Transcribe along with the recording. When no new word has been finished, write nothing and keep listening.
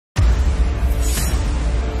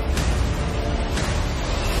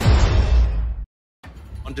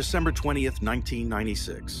On December 20th,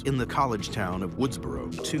 1996, in the college town of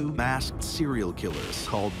Woodsboro, two masked serial killers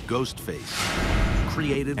called Ghostface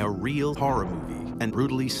created a real horror movie and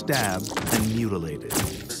brutally stabbed and mutilated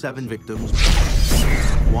 7 victims.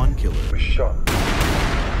 One killer was shot.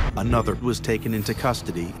 Another was taken into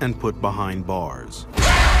custody and put behind bars.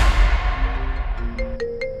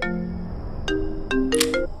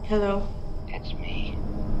 Hello. It's me.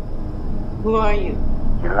 Who are you?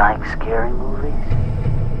 You like scary movies?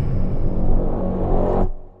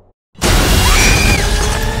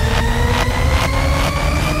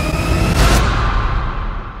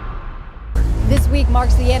 This week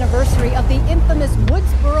marks the anniversary of the infamous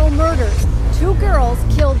Woodsboro murders. 2 girls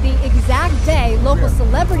killed the exact day local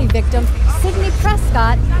celebrity victim Sydney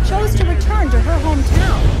Prescott chose to return to her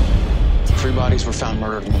hometown. 3 bodies were found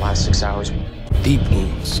murdered in the last 6 hours. Deep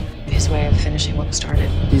wounds. His way of finishing what started.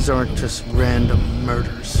 These aren't just random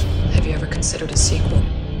murders. Have you ever considered a sequel?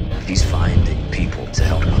 He's finding people to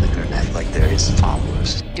help him on the internet like they're his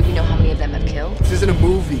followers. Do we know how many of them have killed? This isn't a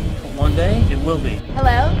movie. One day, it will be.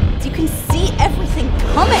 Hello? You can see everything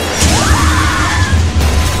coming.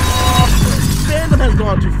 Fandom has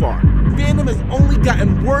gone too far. Fandom has only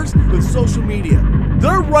gotten worse with social media.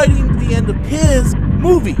 They're writing the end of his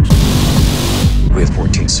movie. We have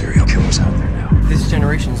 14 serial killers out there now. This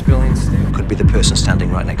generation's billions too. Could be the person standing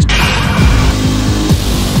right next to you.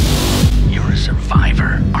 You're a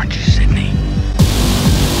survivor, aren't you, Sydney?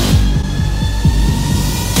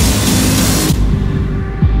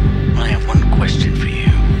 I have one question for you.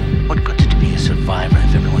 What good is it to be a survivor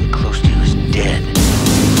if everyone close to you is dead?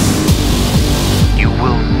 You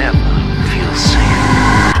will never feel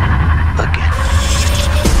safe again.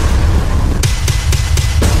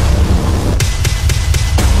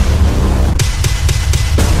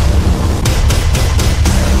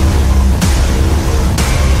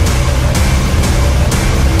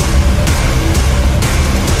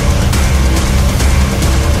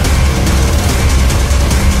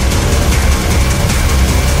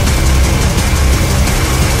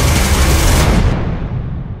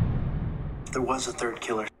 There was a third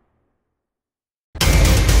killer.